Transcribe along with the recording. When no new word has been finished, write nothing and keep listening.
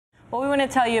Well, we want to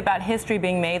tell you about history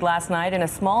being made last night in a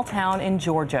small town in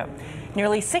Georgia.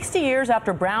 Nearly 60 years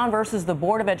after Brown versus the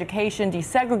Board of Education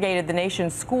desegregated the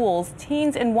nation's schools,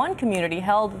 teens in one community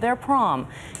held their prom.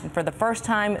 And for the first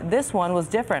time, this one was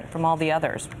different from all the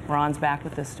others. Ron's back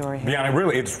with this story here. Yeah,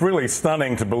 it's really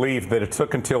stunning to believe that it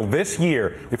took until this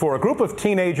year before a group of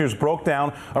teenagers broke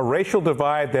down a racial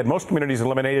divide that most communities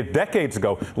eliminated decades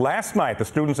ago. Last night, the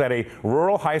students at a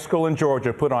rural high school in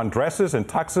Georgia put on dresses and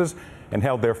tuxes and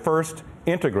held their first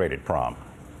integrated prom.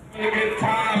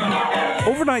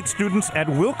 Overnight, students at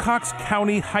Wilcox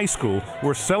County High School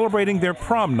were celebrating their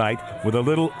prom night with a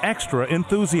little extra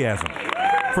enthusiasm.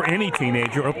 For any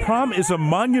teenager, a prom is a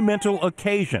monumental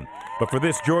occasion. But for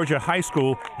this Georgia high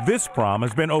school, this prom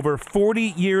has been over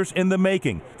 40 years in the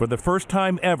making. For the first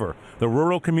time ever, the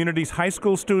rural community's high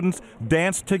school students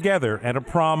danced together at a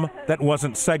prom that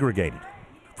wasn't segregated.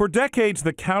 For decades,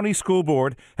 the county school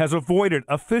board has avoided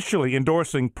officially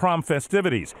endorsing prom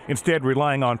festivities, instead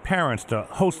relying on parents to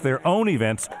host their own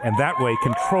events and that way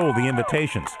control the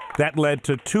invitations. That led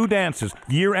to two dances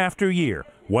year after year,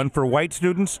 one for white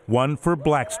students, one for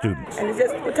black students. And it's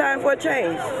just time for a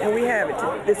change, and we have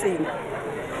it this evening,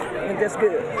 and that's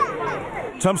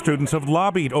good. Some students have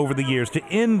lobbied over the years to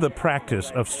end the practice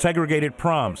of segregated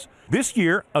proms. This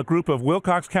year, a group of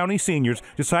Wilcox County seniors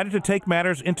decided to take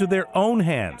matters into their own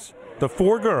hands. The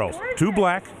four girls, two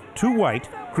black, two white,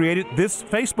 created this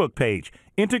Facebook page,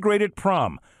 Integrated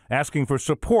Prom, asking for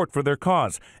support for their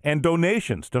cause and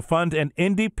donations to fund an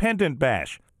independent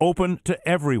bash, open to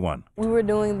everyone. We were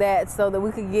doing that so that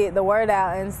we could get the word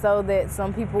out and so that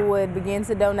some people would begin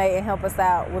to donate and help us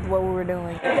out with what we were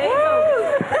doing.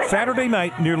 Saturday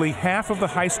night, nearly half of the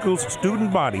high school's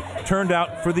student body turned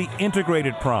out for the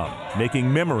integrated prom,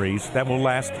 making memories that will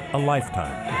last a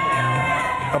lifetime.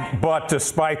 But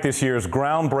despite this year's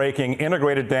groundbreaking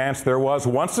integrated dance, there was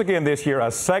once again this year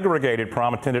a segregated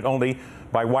prom attended only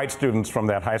by white students from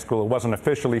that high school. It wasn't an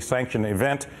officially sanctioned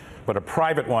event, but a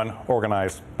private one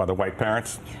organized by the white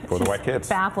parents for the white kids.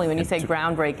 Baffling when you say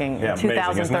groundbreaking in amazing,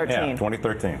 2013. Yeah,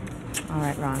 2013. All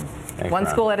right, Ron. Thanks, One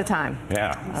Ron. school at a time.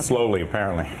 Yeah, Okay. slowly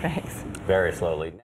apparently. Thanks. Very slowly.